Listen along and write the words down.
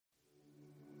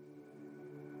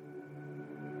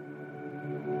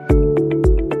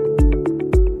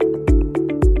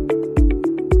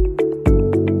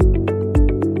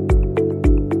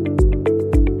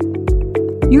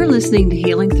You're listening to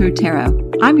Healing Through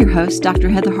Tarot. I'm your host, Dr.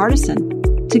 Heather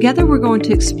Hardison. Together, we're going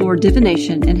to explore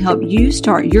divination and help you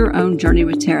start your own journey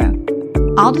with tarot.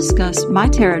 I'll discuss my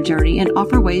tarot journey and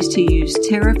offer ways to use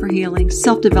tarot for healing,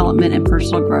 self-development, and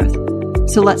personal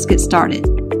growth. So let's get started.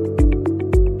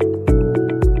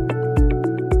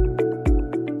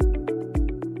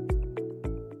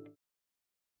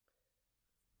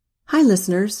 Hi,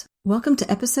 listeners. Welcome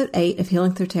to episode 8 of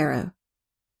Healing Through Tarot.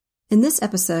 In this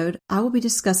episode, I will be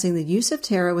discussing the use of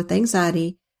tarot with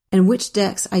anxiety and which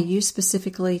decks I use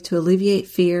specifically to alleviate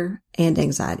fear and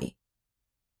anxiety.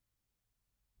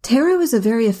 Tarot is a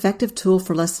very effective tool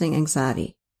for lessening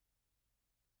anxiety.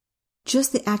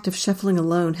 Just the act of shuffling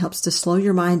alone helps to slow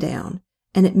your mind down,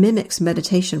 and it mimics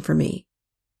meditation for me.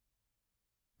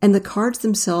 And the cards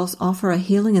themselves offer a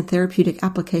healing and therapeutic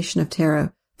application of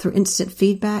tarot through instant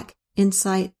feedback,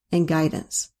 insight, and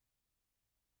guidance.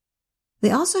 They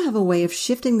also have a way of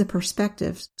shifting the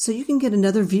perspectives so you can get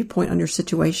another viewpoint on your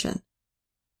situation.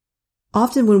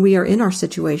 Often when we are in our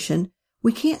situation,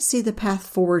 we can't see the path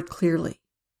forward clearly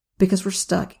because we're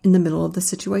stuck in the middle of the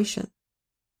situation.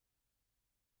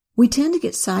 We tend to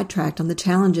get sidetracked on the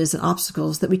challenges and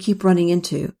obstacles that we keep running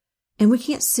into, and we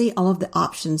can't see all of the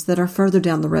options that are further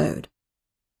down the road.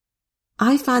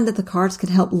 I find that the cards can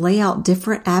help lay out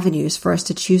different avenues for us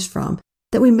to choose from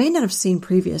that we may not have seen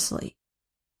previously.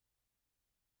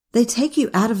 They take you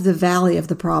out of the valley of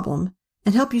the problem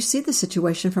and help you see the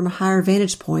situation from a higher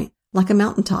vantage point, like a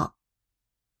mountaintop.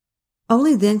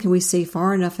 Only then can we see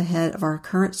far enough ahead of our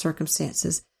current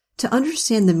circumstances to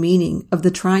understand the meaning of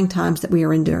the trying times that we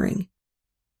are enduring.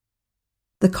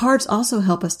 The cards also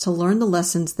help us to learn the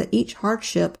lessons that each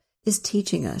hardship is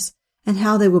teaching us and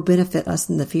how they will benefit us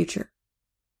in the future.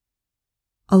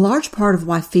 A large part of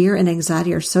why fear and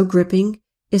anxiety are so gripping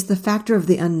is the factor of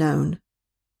the unknown.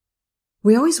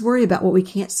 We always worry about what we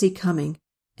can't see coming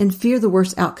and fear the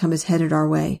worst outcome is headed our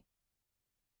way.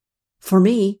 For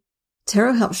me,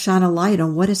 tarot helps shine a light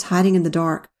on what is hiding in the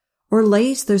dark or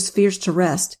lays those fears to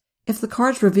rest if the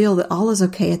cards reveal that all is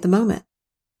okay at the moment.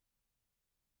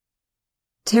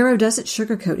 Tarot doesn't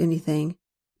sugarcoat anything,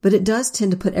 but it does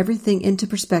tend to put everything into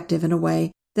perspective in a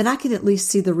way that I can at least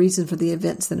see the reason for the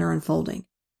events that are unfolding.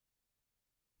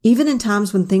 Even in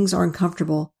times when things are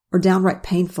uncomfortable or downright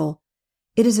painful,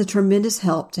 it is a tremendous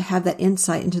help to have that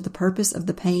insight into the purpose of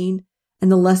the pain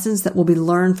and the lessons that will be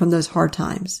learned from those hard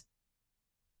times.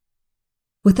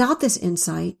 Without this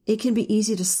insight, it can be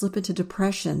easy to slip into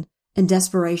depression and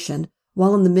desperation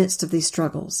while in the midst of these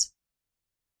struggles.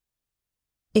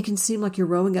 It can seem like you're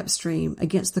rowing upstream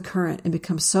against the current and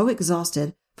become so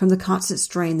exhausted from the constant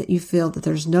strain that you feel that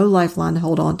there's no lifeline to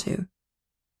hold on to.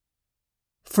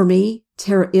 For me,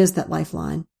 tarot is that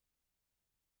lifeline.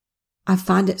 I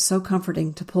find it so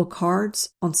comforting to pull cards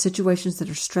on situations that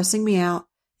are stressing me out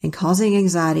and causing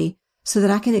anxiety so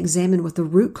that I can examine what the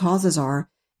root causes are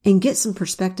and get some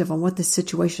perspective on what this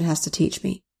situation has to teach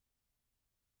me.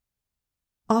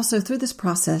 Also, through this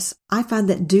process, I find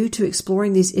that due to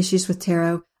exploring these issues with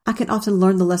tarot, I can often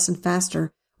learn the lesson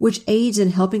faster, which aids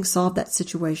in helping solve that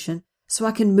situation so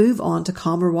I can move on to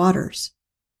calmer waters.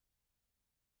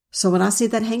 So when I see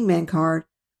that Hangman card,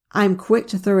 I am quick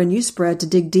to throw a new spread to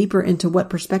dig deeper into what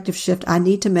perspective shift I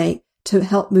need to make to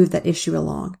help move that issue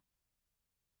along.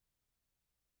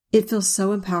 It feels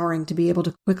so empowering to be able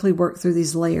to quickly work through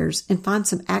these layers and find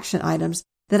some action items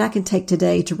that I can take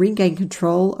today to regain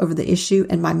control over the issue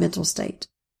and my mental state.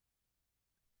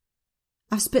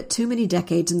 I've spent too many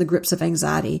decades in the grips of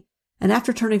anxiety, and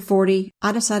after turning 40,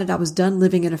 I decided I was done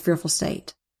living in a fearful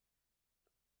state.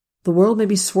 The world may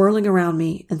be swirling around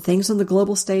me, and things on the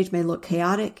global stage may look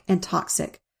chaotic and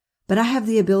toxic, but I have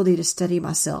the ability to steady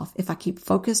myself if I keep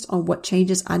focused on what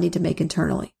changes I need to make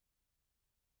internally.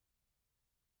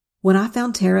 When I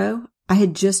found tarot, I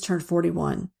had just turned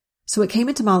 41, so it came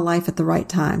into my life at the right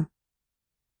time.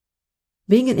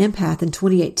 Being an empath in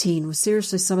 2018 was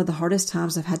seriously some of the hardest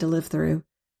times I've had to live through,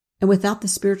 and without the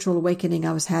spiritual awakening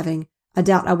I was having, I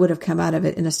doubt I would have come out of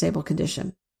it in a stable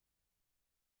condition.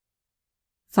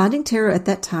 Finding tarot at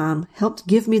that time helped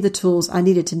give me the tools I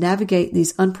needed to navigate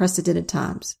these unprecedented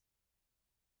times.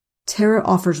 Tarot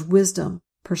offers wisdom,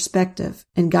 perspective,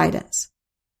 and guidance.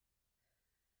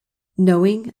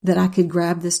 Knowing that I could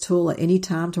grab this tool at any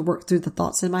time to work through the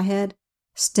thoughts in my head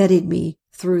steadied me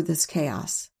through this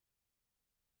chaos.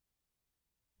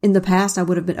 In the past, I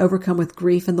would have been overcome with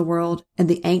grief in the world and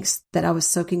the angst that I was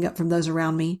soaking up from those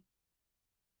around me.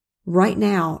 Right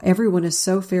now, everyone is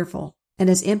so fearful. And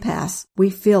as empaths,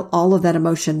 we feel all of that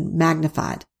emotion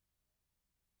magnified.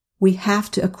 We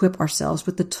have to equip ourselves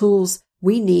with the tools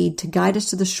we need to guide us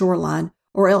to the shoreline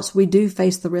or else we do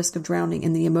face the risk of drowning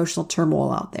in the emotional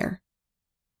turmoil out there.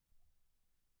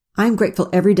 I am grateful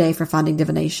every day for finding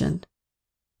divination.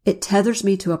 It tethers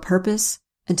me to a purpose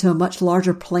and to a much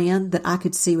larger plan that I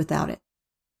could see without it.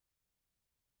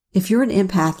 If you're an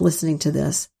empath listening to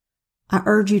this, I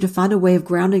urge you to find a way of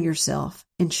grounding yourself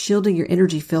and shielding your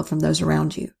energy field from those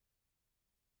around you.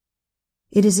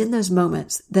 It is in those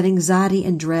moments that anxiety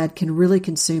and dread can really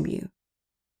consume you.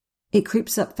 It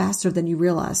creeps up faster than you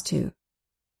realize too.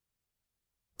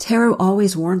 Tarot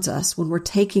always warns us when we're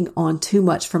taking on too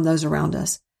much from those around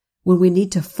us, when we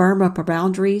need to firm up our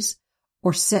boundaries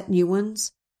or set new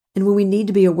ones, and when we need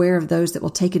to be aware of those that will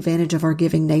take advantage of our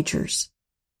giving natures.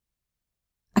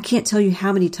 I can't tell you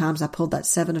how many times I pulled that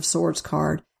Seven of Swords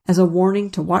card as a warning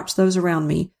to watch those around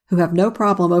me who have no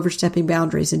problem overstepping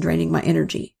boundaries and draining my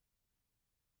energy.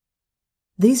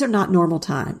 These are not normal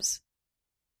times.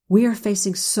 We are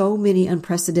facing so many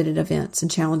unprecedented events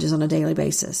and challenges on a daily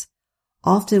basis,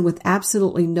 often with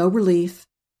absolutely no relief,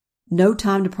 no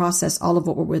time to process all of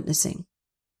what we're witnessing.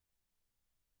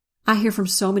 I hear from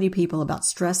so many people about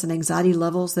stress and anxiety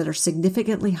levels that are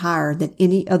significantly higher than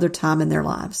any other time in their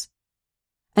lives.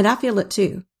 And I feel it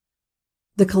too.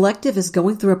 The collective is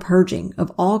going through a purging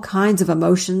of all kinds of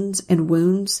emotions and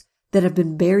wounds that have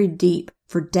been buried deep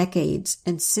for decades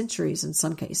and centuries in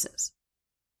some cases.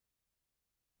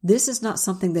 This is not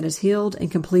something that is healed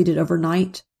and completed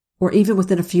overnight or even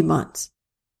within a few months.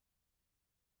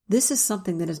 This is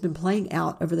something that has been playing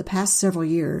out over the past several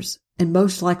years and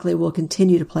most likely will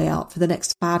continue to play out for the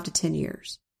next 5 to 10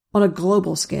 years on a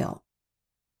global scale.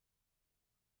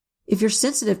 If you're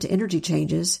sensitive to energy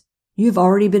changes, you've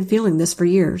already been feeling this for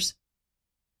years.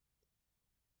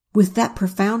 With that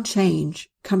profound change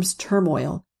comes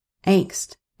turmoil,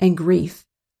 angst, and grief,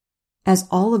 as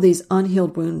all of these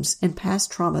unhealed wounds and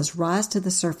past traumas rise to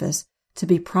the surface to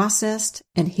be processed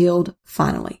and healed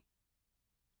finally.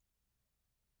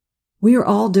 We are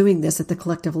all doing this at the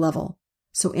collective level,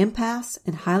 so empaths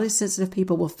and highly sensitive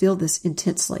people will feel this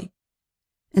intensely,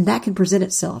 and that can present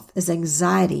itself as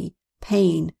anxiety,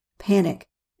 pain, panic,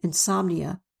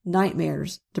 insomnia,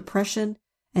 nightmares, depression,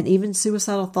 and even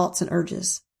suicidal thoughts and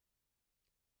urges.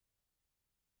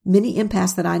 Many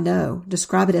empaths that I know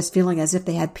describe it as feeling as if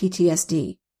they had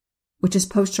PTSD, which is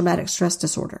post-traumatic stress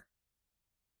disorder.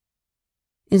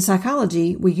 In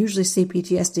psychology, we usually see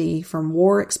PTSD from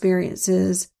war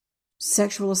experiences,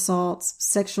 sexual assaults,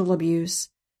 sexual abuse,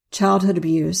 childhood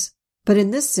abuse, but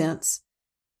in this sense,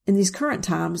 in these current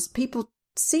times, people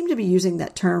seem to be using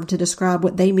that term to describe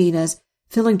what they mean as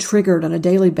feeling triggered on a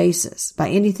daily basis by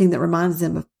anything that reminds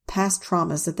them of past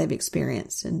traumas that they've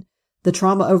experienced and the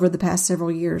trauma over the past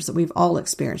several years that we've all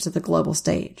experienced at the global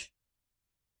stage.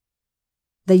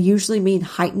 They usually mean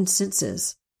heightened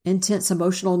senses, intense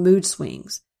emotional mood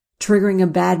swings, triggering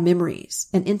of bad memories,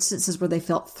 and instances where they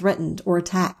felt threatened or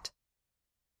attacked.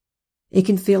 It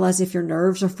can feel as if your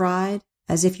nerves are fried,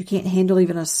 as if you can't handle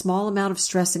even a small amount of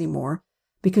stress anymore,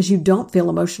 because you don't feel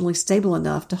emotionally stable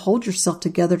enough to hold yourself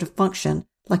together to function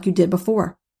like you did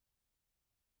before.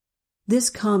 This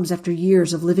comes after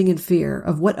years of living in fear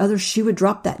of what other shoe would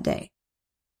drop that day.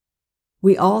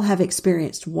 We all have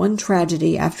experienced one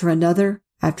tragedy after another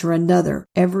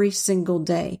every single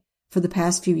day for the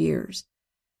past few years,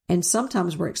 and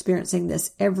sometimes we're experiencing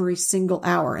this every single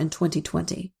hour in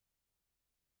 2020.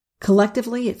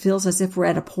 Collectively, it feels as if we're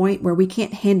at a point where we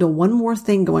can't handle one more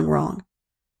thing going wrong.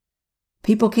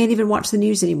 People can't even watch the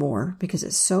news anymore because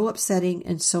it's so upsetting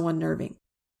and so unnerving.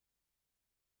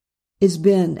 It's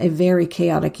been a very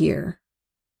chaotic year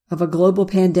of a global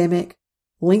pandemic,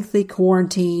 lengthy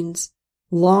quarantines,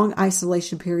 long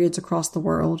isolation periods across the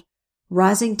world,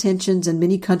 rising tensions in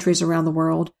many countries around the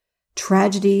world,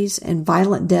 tragedies and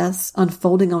violent deaths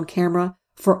unfolding on camera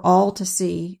for all to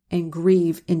see and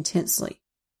grieve intensely.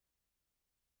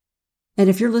 And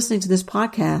if you're listening to this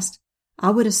podcast, I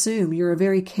would assume you're a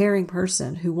very caring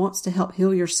person who wants to help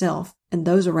heal yourself and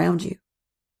those around you.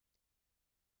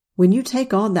 When you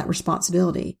take on that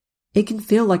responsibility, it can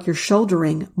feel like you're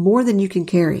shouldering more than you can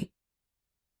carry.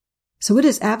 So it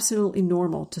is absolutely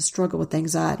normal to struggle with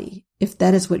anxiety if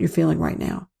that is what you're feeling right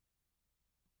now.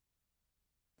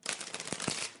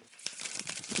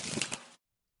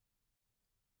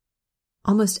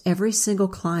 Almost every single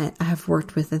client I have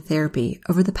worked with in therapy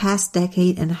over the past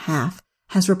decade and a half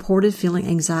has reported feeling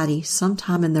anxiety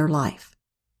sometime in their life.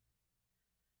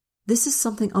 This is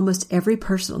something almost every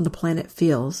person on the planet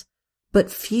feels,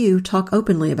 but few talk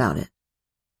openly about it.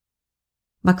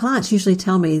 My clients usually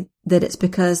tell me that it's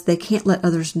because they can't let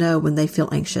others know when they feel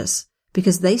anxious,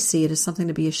 because they see it as something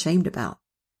to be ashamed about.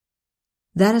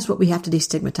 That is what we have to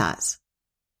destigmatize.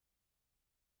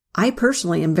 I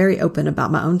personally am very open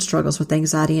about my own struggles with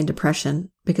anxiety and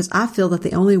depression because I feel that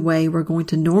the only way we're going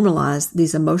to normalize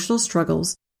these emotional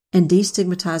struggles and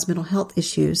destigmatize mental health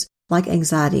issues like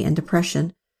anxiety and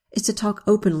depression is to talk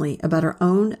openly about our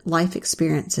own life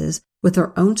experiences with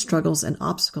our own struggles and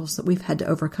obstacles that we've had to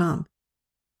overcome.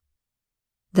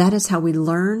 That is how we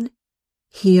learn,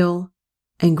 heal,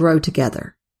 and grow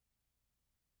together.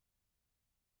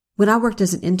 When I worked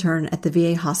as an intern at the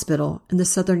VA hospital in the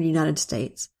southern United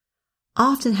States, I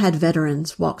often had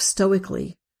veterans walk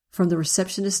stoically from the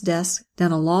receptionist's desk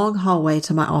down a long hallway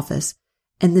to my office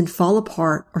and then fall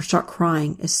apart or start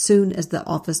crying as soon as the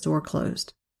office door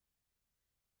closed.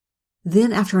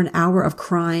 Then after an hour of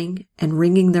crying and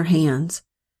wringing their hands,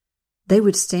 they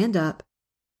would stand up,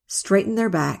 straighten their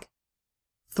back,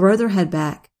 throw their head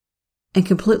back, and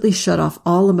completely shut off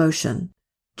all emotion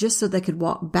just so they could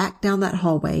walk back down that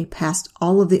hallway past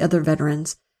all of the other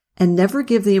veterans and never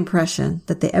give the impression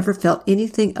that they ever felt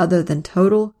anything other than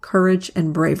total courage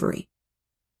and bravery.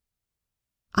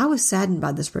 I was saddened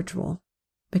by this ritual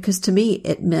because to me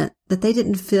it meant that they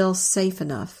didn't feel safe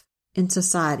enough in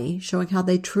society showing how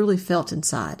they truly felt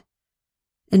inside.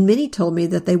 And many told me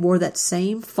that they wore that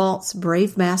same false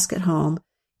brave mask at home,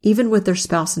 even with their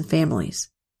spouse and families.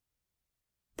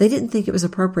 They didn't think it was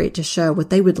appropriate to show what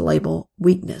they would label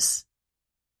weakness.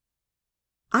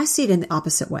 I see it in the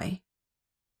opposite way.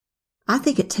 I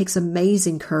think it takes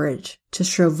amazing courage to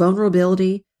show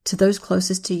vulnerability to those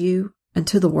closest to you and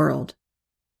to the world.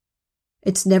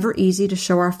 It's never easy to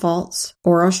show our faults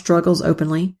or our struggles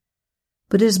openly,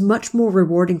 but it is much more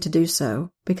rewarding to do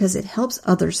so because it helps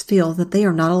others feel that they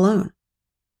are not alone.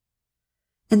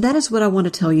 And that is what I want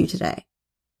to tell you today.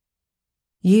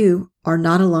 You are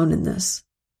not alone in this.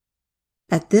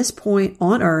 At this point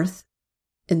on earth,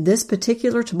 in this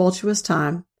particular tumultuous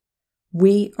time,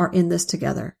 we are in this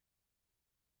together.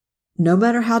 No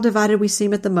matter how divided we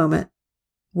seem at the moment,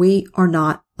 we are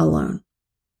not alone.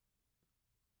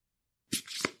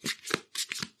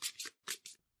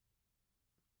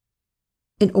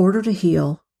 In order to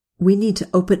heal, we need to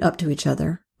open up to each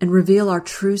other and reveal our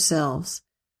true selves.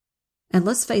 And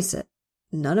let's face it,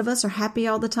 none of us are happy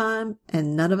all the time,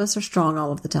 and none of us are strong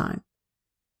all of the time.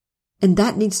 And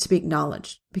that needs to be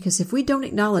acknowledged, because if we don't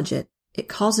acknowledge it, it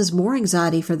causes more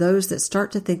anxiety for those that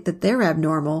start to think that they're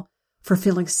abnormal for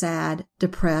feeling sad,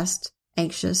 depressed,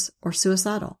 anxious, or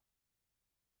suicidal.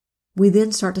 We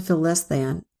then start to feel less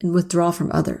than and withdraw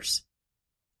from others.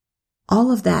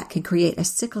 All of that can create a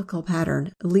cyclical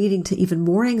pattern leading to even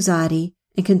more anxiety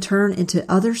and can turn into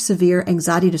other severe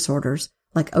anxiety disorders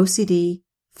like OCD,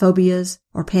 phobias,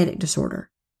 or panic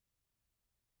disorder.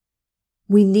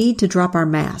 We need to drop our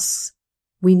masks.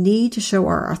 We need to show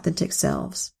our authentic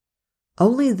selves.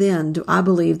 Only then do I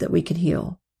believe that we can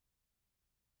heal.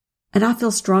 And I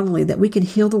feel strongly that we can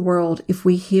heal the world if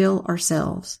we heal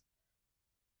ourselves.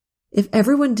 If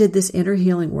everyone did this inner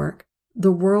healing work,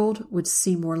 the world would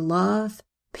see more love,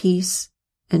 peace,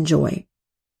 and joy.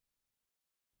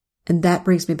 And that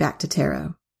brings me back to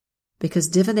tarot, because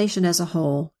divination as a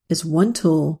whole is one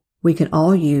tool we can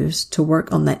all use to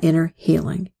work on that inner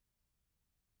healing.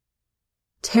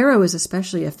 Tarot is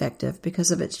especially effective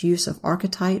because of its use of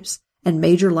archetypes and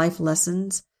major life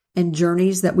lessons and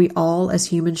journeys that we all as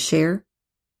humans share.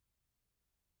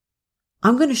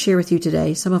 I'm going to share with you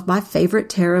today some of my favorite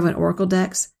tarot and oracle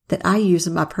decks that I use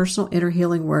in my personal inner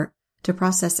healing work to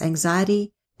process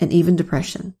anxiety and even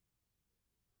depression.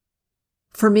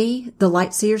 For me, the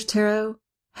Lightseers Tarot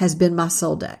has been my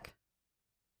soul deck.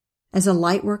 As a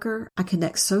light worker, I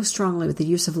connect so strongly with the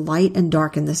use of light and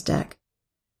dark in this deck.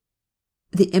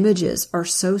 The images are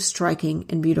so striking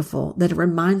and beautiful that it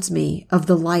reminds me of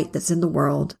the light that's in the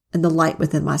world and the light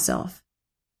within myself.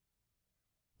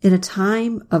 In a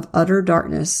time of utter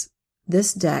darkness,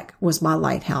 this deck was my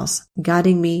lighthouse,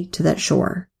 guiding me to that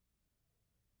shore.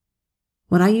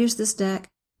 When I use this deck,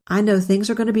 I know things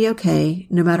are going to be okay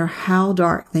no matter how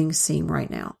dark things seem right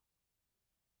now.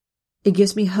 It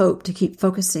gives me hope to keep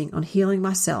focusing on healing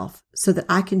myself so that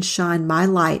I can shine my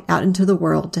light out into the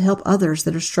world to help others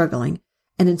that are struggling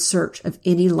and in search of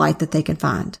any light that they can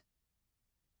find.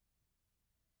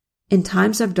 In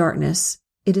times of darkness,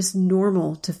 it is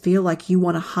normal to feel like you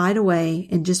want to hide away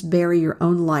and just bury your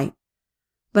own light,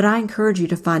 but I encourage you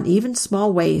to find even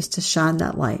small ways to shine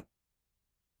that light.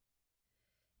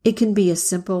 It can be as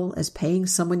simple as paying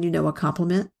someone you know a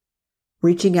compliment,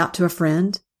 reaching out to a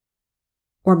friend,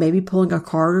 or maybe pulling a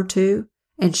card or two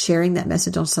and sharing that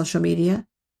message on social media.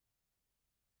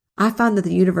 I find that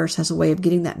the universe has a way of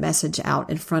getting that message out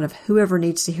in front of whoever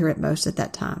needs to hear it most at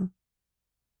that time.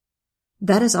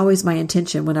 That is always my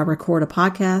intention when I record a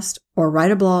podcast or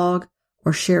write a blog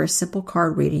or share a simple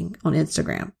card reading on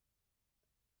Instagram.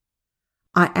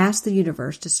 I ask the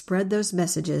universe to spread those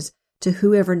messages to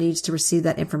whoever needs to receive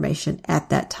that information at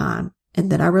that time,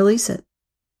 and then I release it.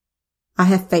 I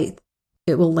have faith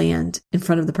it will land in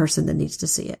front of the person that needs to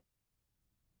see it.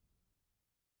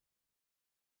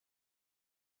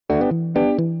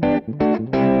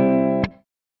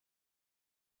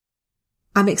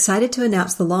 I'm excited to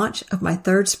announce the launch of my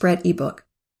third spread ebook.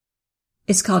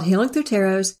 It's called Healing Through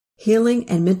Tarot's Healing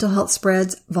and Mental Health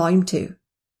Spreads Volume 2.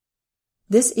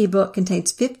 This ebook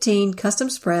contains 15 custom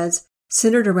spreads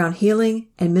centered around healing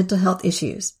and mental health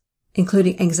issues,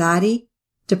 including anxiety,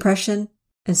 depression,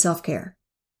 and self-care.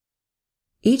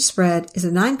 Each spread is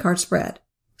a 9-card spread,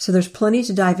 so there's plenty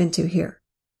to dive into here.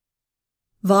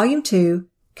 Volume 2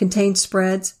 contains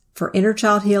spreads for inner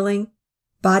child healing,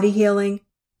 body healing,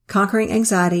 conquering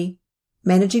anxiety,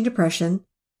 managing depression,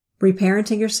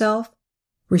 reparenting yourself,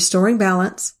 restoring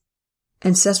balance,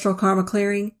 ancestral karma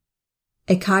clearing,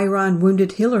 a Chiron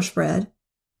wounded healer spread,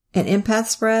 an empath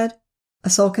spread, a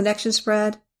soul connection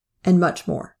spread, and much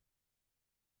more.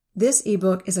 This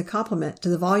ebook is a complement to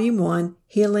the Volume 1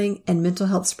 Healing and Mental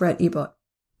Health Spread ebook,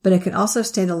 but it can also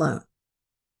stand alone.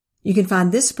 You can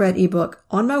find this spread ebook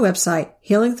on my website,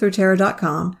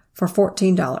 healingthroughtarot.com, for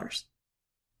 $14.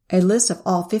 A list of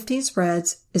all 15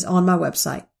 spreads is on my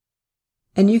website,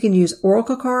 and you can use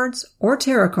oracle cards or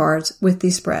tarot cards with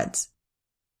these spreads.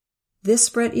 This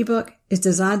spread ebook is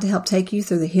designed to help take you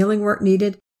through the healing work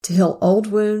needed to heal old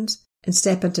wounds and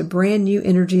step into brand new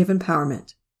energy of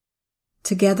empowerment.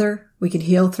 Together, we can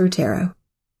heal through tarot.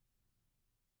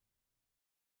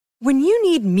 When you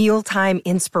need mealtime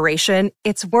inspiration,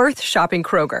 it's worth shopping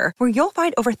Kroger, where you'll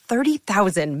find over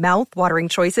 30,000 mouth-watering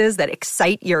choices that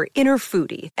excite your inner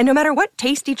foodie. And no matter what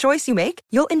tasty choice you make,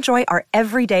 you'll enjoy our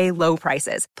everyday low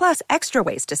prices, plus extra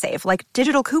ways to save, like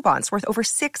digital coupons worth over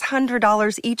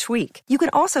 $600 each week. You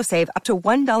can also save up to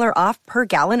 $1 off per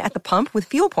gallon at the pump with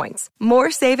fuel points.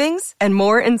 More savings and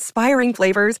more inspiring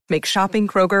flavors make shopping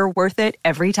Kroger worth it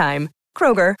every time.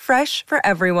 Kroger, fresh for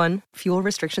everyone. Fuel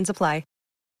restrictions apply.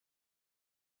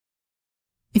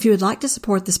 If you would like to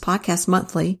support this podcast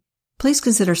monthly, please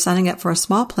consider signing up for a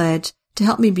small pledge to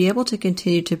help me be able to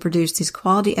continue to produce these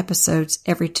quality episodes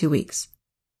every 2 weeks.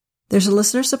 There's a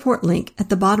listener support link at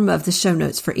the bottom of the show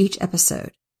notes for each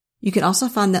episode. You can also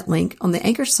find that link on the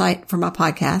Anchor site for my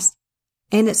podcast,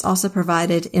 and it's also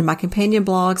provided in my companion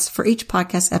blogs for each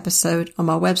podcast episode on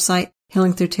my website,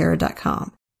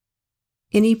 healingthroughtarot.com.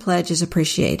 Any pledge is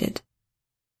appreciated.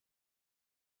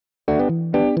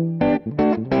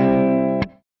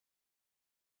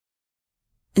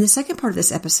 In the second part of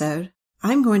this episode,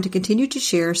 I'm going to continue to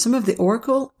share some of the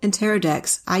oracle and tarot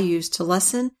decks I use to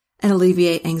lessen and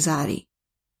alleviate anxiety.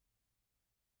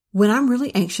 When I'm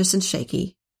really anxious and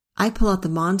shaky, I pull out the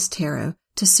Mons Tarot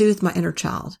to soothe my inner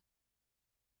child.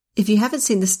 If you haven't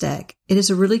seen this deck, it is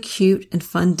a really cute and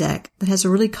fun deck that has a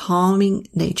really calming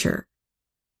nature.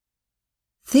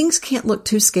 Things can't look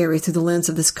too scary through the lens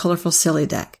of this colorful, silly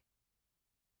deck.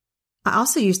 I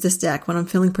also use this deck when I'm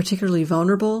feeling particularly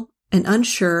vulnerable and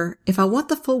unsure if I want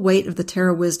the full weight of the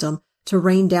tarot wisdom to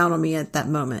rain down on me at that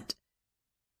moment.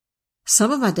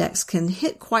 Some of my decks can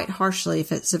hit quite harshly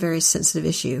if it's a very sensitive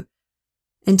issue,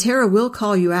 and tarot will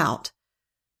call you out.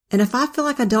 And if I feel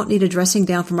like I don't need a dressing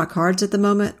down for my cards at the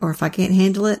moment, or if I can't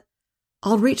handle it,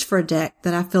 I'll reach for a deck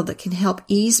that I feel that can help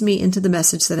ease me into the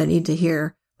message that I need to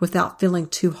hear without feeling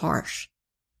too harsh.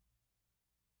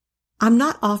 I'm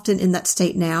not often in that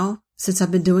state now, since I've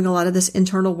been doing a lot of this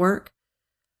internal work,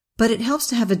 but it helps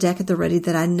to have a deck at the ready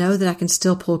that I know that I can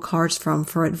still pull cards from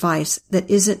for advice that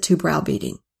isn't too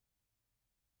browbeating.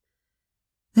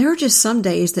 There are just some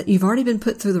days that you've already been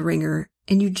put through the ringer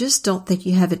and you just don't think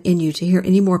you have it in you to hear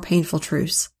any more painful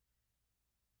truths.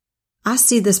 I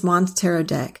see this Mons Tarot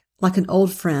deck like an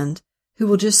old friend who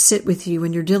will just sit with you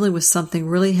when you're dealing with something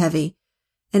really heavy,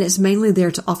 and it's mainly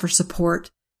there to offer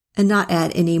support and not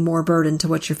add any more burden to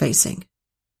what you're facing.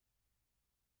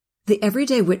 The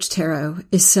Everyday Witch Tarot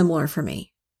is similar for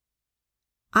me.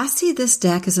 I see this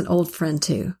deck as an old friend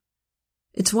too.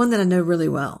 It's one that I know really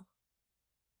well.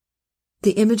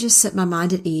 The images set my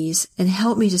mind at ease and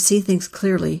help me to see things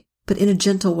clearly, but in a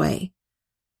gentle way.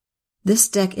 This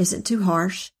deck isn't too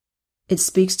harsh. It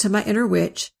speaks to my inner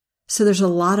witch, so there's a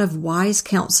lot of wise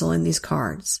counsel in these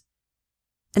cards.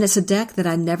 And it's a deck that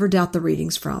I never doubt the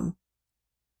readings from.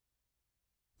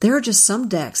 There are just some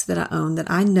decks that I own that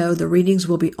I know the readings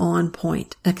will be on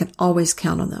point and I can always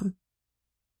count on them.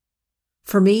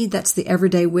 For me, that's the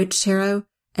Everyday Witch Tarot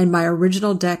and my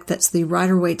original deck that's the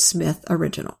Rider-Waite-Smith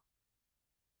original.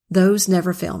 Those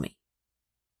never fail me.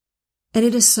 And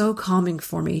it is so calming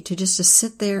for me to just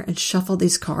sit there and shuffle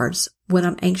these cards when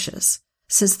I'm anxious,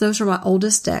 since those are my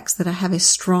oldest decks that I have a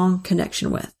strong connection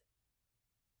with.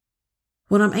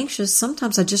 When I'm anxious,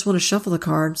 sometimes I just want to shuffle the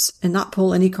cards and not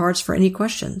pull any cards for any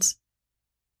questions.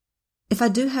 If I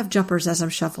do have jumpers as I'm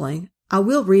shuffling, I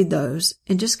will read those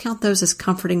and just count those as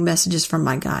comforting messages from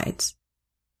my guides.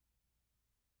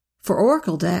 For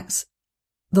Oracle decks,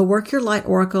 the Work Your Light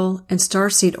Oracle and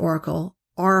Starseed Oracle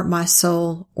are my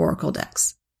soul Oracle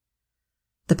decks.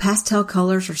 The pastel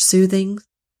colors are soothing,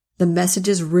 the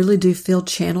messages really do feel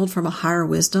channeled from a higher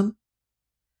wisdom,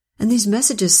 and these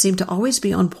messages seem to always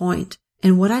be on point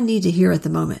and what I need to hear at the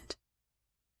moment.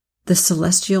 The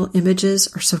celestial images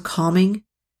are so calming.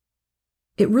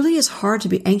 It really is hard to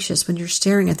be anxious when you're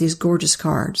staring at these gorgeous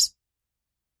cards.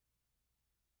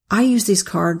 I use these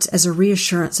cards as a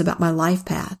reassurance about my life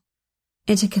path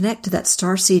and to connect to that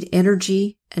starseed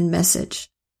energy and message.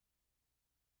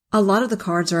 A lot of the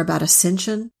cards are about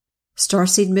ascension,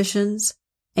 starseed missions,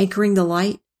 anchoring the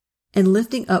light, and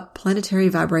lifting up planetary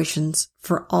vibrations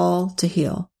for all to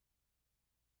heal.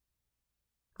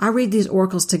 I read these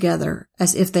oracles together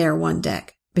as if they are one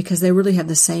deck because they really have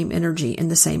the same energy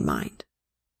and the same mind.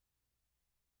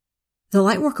 The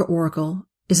Lightworker Oracle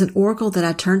is an oracle that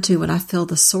I turn to when I feel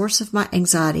the source of my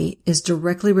anxiety is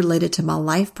directly related to my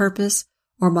life purpose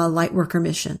or my Lightworker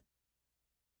mission.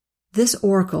 This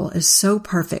oracle is so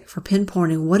perfect for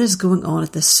pinpointing what is going on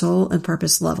at the soul and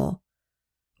purpose level,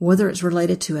 whether it's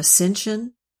related to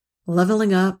ascension,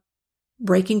 leveling up,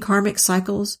 breaking karmic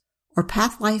cycles, or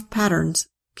path life patterns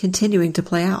continuing to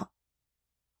play out.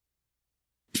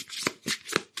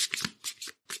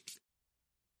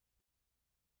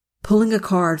 Pulling a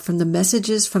card from the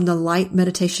Messages from the Light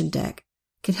meditation deck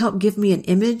can help give me an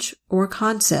image or a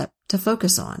concept to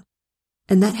focus on,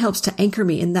 and that helps to anchor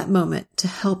me in that moment to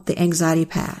help the anxiety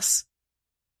pass.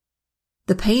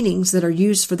 The paintings that are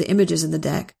used for the images in the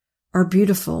deck are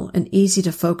beautiful and easy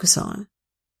to focus on.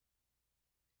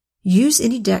 Use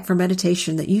any deck for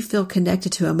meditation that you feel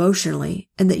connected to emotionally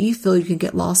and that you feel you can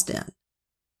get lost in.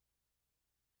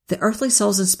 The Earthly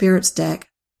Souls and Spirits deck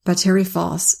by Terry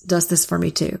Foss does this for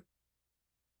me too.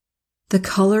 The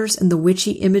colors and the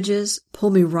witchy images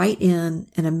pull me right in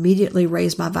and immediately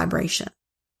raise my vibration.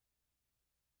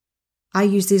 I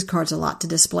use these cards a lot to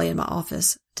display in my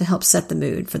office to help set the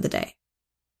mood for the day.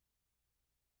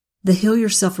 The Heal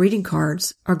Yourself reading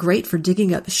cards are great for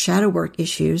digging up shadow work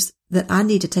issues that I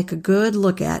need to take a good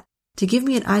look at to give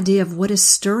me an idea of what is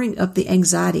stirring up the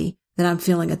anxiety that I'm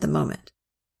feeling at the moment.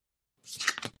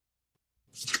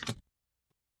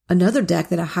 Another deck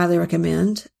that I highly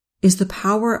recommend is the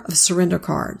Power of Surrender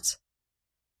cards.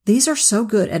 These are so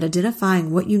good at identifying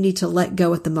what you need to let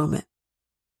go at the moment,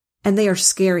 and they are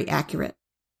scary accurate.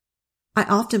 I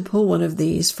often pull one of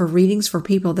these for readings for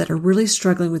people that are really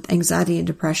struggling with anxiety and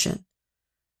depression.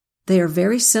 They are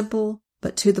very simple,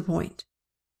 but to the point.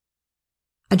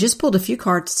 I just pulled a few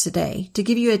cards today to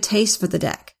give you a taste for the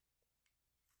deck.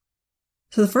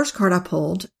 So the first card I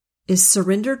pulled is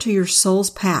Surrender to Your Soul's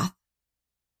Path.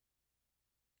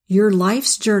 Your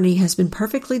life's journey has been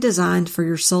perfectly designed for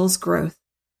your soul's growth.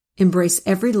 Embrace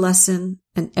every lesson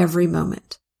and every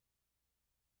moment.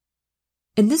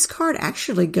 And this card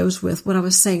actually goes with what I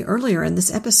was saying earlier in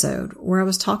this episode, where I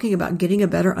was talking about getting a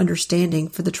better understanding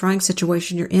for the trying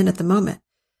situation you're in at the moment,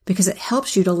 because it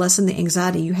helps you to lessen the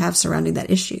anxiety you have surrounding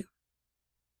that issue.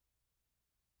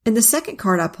 And the second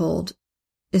card I pulled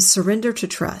is Surrender to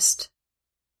Trust.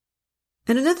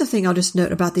 And another thing I'll just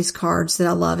note about these cards that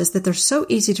I love is that they're so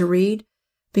easy to read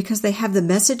because they have the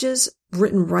messages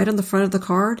written right on the front of the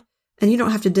card, and you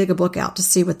don't have to dig a book out to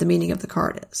see what the meaning of the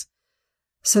card is.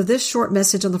 So this short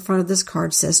message on the front of this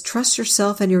card says, trust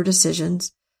yourself and your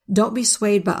decisions. Don't be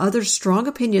swayed by others' strong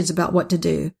opinions about what to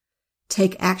do.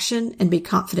 Take action and be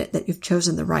confident that you've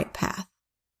chosen the right path.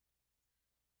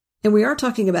 And we are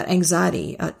talking about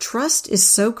anxiety. Trust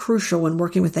is so crucial when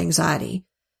working with anxiety.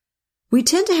 We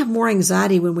tend to have more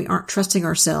anxiety when we aren't trusting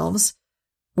ourselves,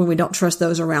 when we don't trust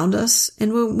those around us,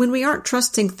 and when we aren't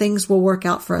trusting things will work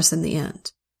out for us in the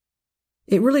end.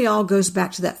 It really all goes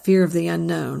back to that fear of the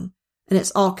unknown, and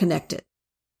it's all connected.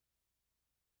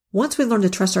 Once we learn to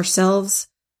trust ourselves,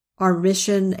 our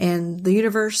mission, and the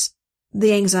universe,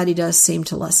 the anxiety does seem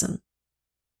to lessen.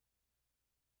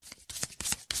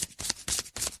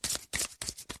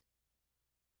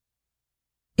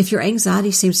 If your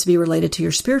anxiety seems to be related to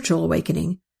your spiritual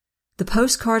awakening, the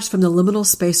Postcards from the Liminal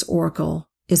Space Oracle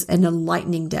is an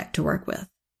enlightening deck to work with.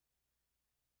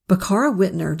 Bakara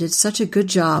Whitner did such a good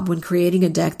job when creating a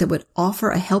deck that would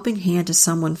offer a helping hand to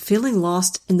someone feeling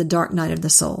lost in the dark night of the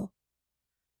soul.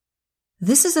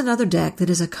 This is another deck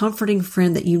that is a comforting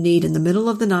friend that you need in the middle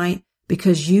of the night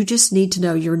because you just need to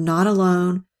know you're not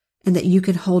alone and that you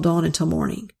can hold on until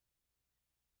morning.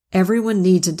 Everyone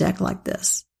needs a deck like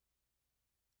this.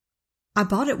 I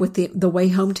bought it with the Way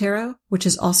Home Tarot, which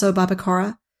is also by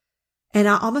Bacara, and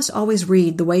I almost always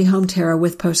read the Way Home Tarot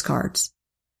with postcards.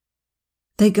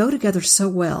 They go together so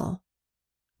well.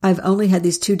 I've only had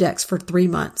these two decks for 3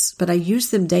 months, but I use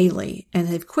them daily and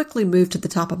have quickly moved to the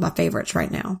top of my favorites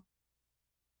right now.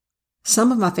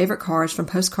 Some of my favorite cards from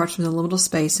Postcards from the Liminal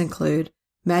Space include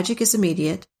Magic is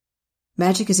Immediate,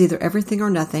 Magic is Either Everything or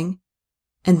Nothing,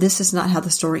 and This is Not How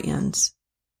the Story Ends.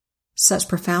 Such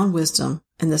profound wisdom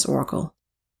in this oracle.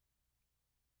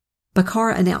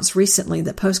 Bacara announced recently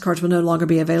that postcards will no longer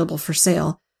be available for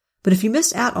sale, but if you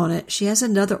missed out on it, she has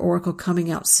another oracle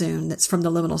coming out soon that's from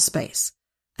the Liminal Space,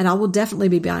 and I will definitely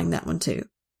be buying that one too.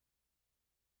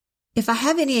 If I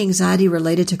have any anxiety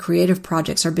related to creative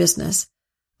projects or business,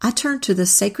 I turn to the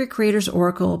Sacred Creators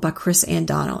Oracle by Chris Ann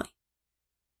Donnelly.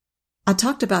 I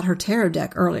talked about her tarot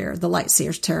deck earlier, the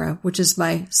Lightseers Tarot, which is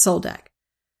my soul deck.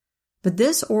 But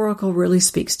this oracle really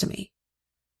speaks to me.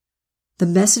 The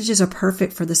messages are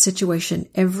perfect for the situation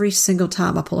every single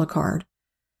time I pull a card.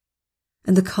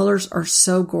 And the colors are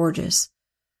so gorgeous.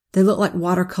 They look like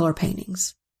watercolor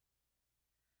paintings.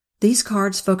 These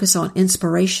cards focus on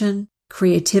inspiration,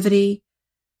 creativity,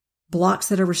 blocks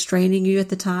that are restraining you at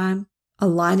the time,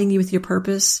 aligning you with your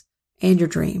purpose and your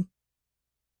dream.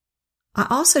 I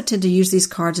also tend to use these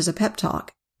cards as a pep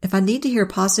talk if I need to hear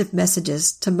positive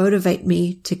messages to motivate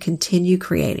me to continue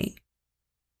creating.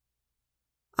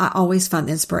 I always find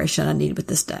the inspiration I need with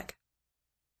this deck.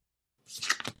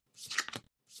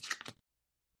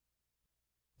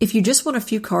 If you just want a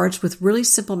few cards with really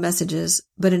simple messages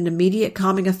but an immediate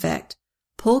calming effect,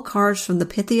 pull cards from the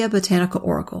Pythia Botanical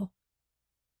Oracle.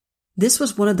 This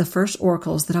was one of the first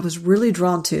oracles that I was really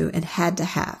drawn to and had to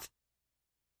have.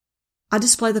 I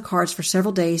display the cards for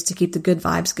several days to keep the good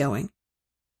vibes going.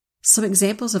 Some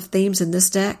examples of themes in this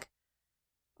deck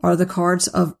are the cards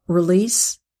of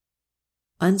Release,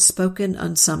 Unspoken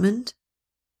Unsummoned,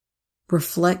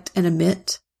 Reflect and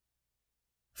Emit,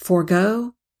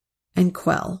 Forego, and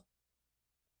Quell.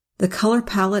 The color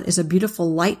palette is a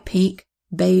beautiful light pink,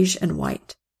 beige, and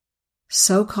white.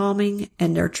 So calming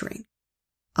and nurturing.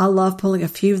 I love pulling a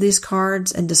few of these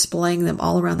cards and displaying them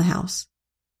all around the house.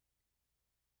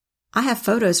 I have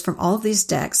photos from all of these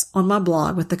decks on my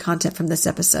blog with the content from this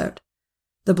episode.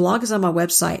 The blog is on my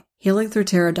website,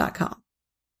 healingthroughtarot.com.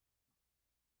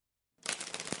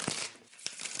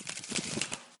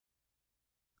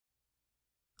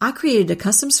 I created a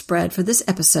custom spread for this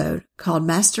episode called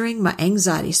Mastering My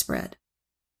Anxiety Spread.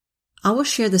 I will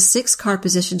share the 6 card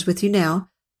positions with you now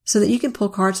so that you can pull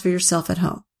cards for yourself at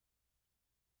home.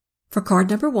 For card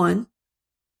number 1,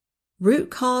 Root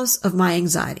Cause of My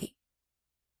Anxiety.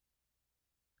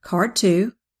 Card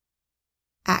 2,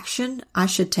 Action I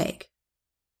Should Take.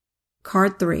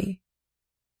 Card 3,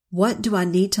 What do I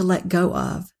need to let go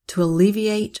of to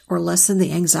alleviate or lessen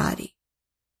the anxiety?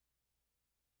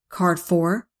 Card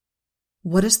 4,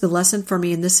 What is the lesson for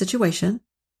me in this situation?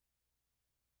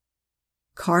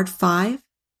 Card 5,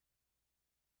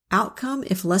 Outcome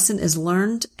if lesson is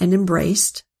learned and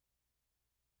embraced.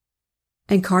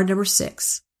 And card number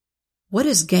 6, What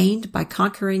is gained by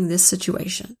conquering this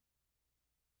situation?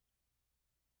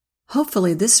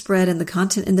 Hopefully this spread and the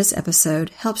content in this episode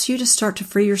helps you to start to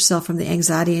free yourself from the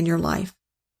anxiety in your life.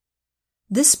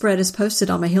 This spread is posted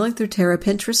on my Healing Through Tarot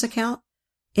Pinterest account,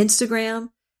 Instagram,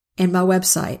 and my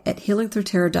website at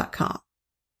healingthroughtarot.com.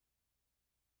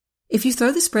 If you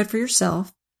throw the spread for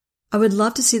yourself, I would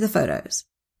love to see the photos.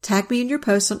 Tag me in your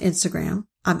posts on Instagram.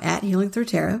 I'm at Healing Through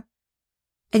Tarot.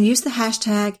 And use the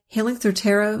hashtag Healing Through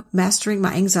Tarot Mastering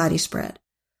My Anxiety Spread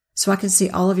so I can see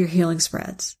all of your healing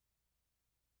spreads.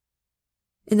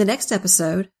 In the next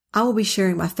episode, I will be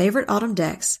sharing my favorite autumn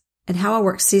decks and how I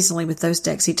work seasonally with those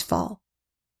decks each fall.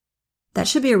 That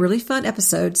should be a really fun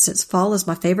episode since fall is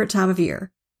my favorite time of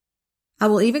year. I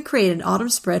will even create an autumn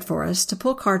spread for us to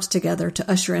pull cards together to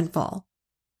usher in fall.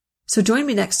 So join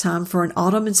me next time for an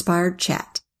autumn-inspired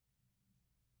chat.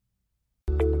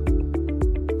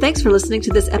 Thanks for listening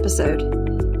to this episode.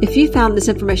 If you found this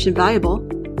information valuable,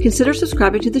 consider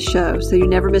subscribing to the show so you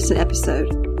never miss an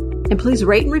episode. And please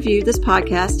rate and review this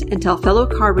podcast and tell fellow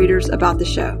card readers about the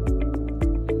show.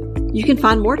 You can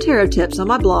find more tarot tips on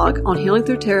my blog on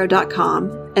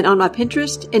healingthroughtarot.com and on my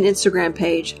Pinterest and Instagram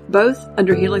page, both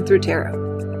under Healing Through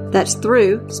Tarot. That's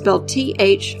through, spelled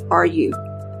T-H-R-U.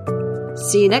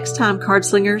 See you next time, card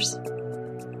slingers.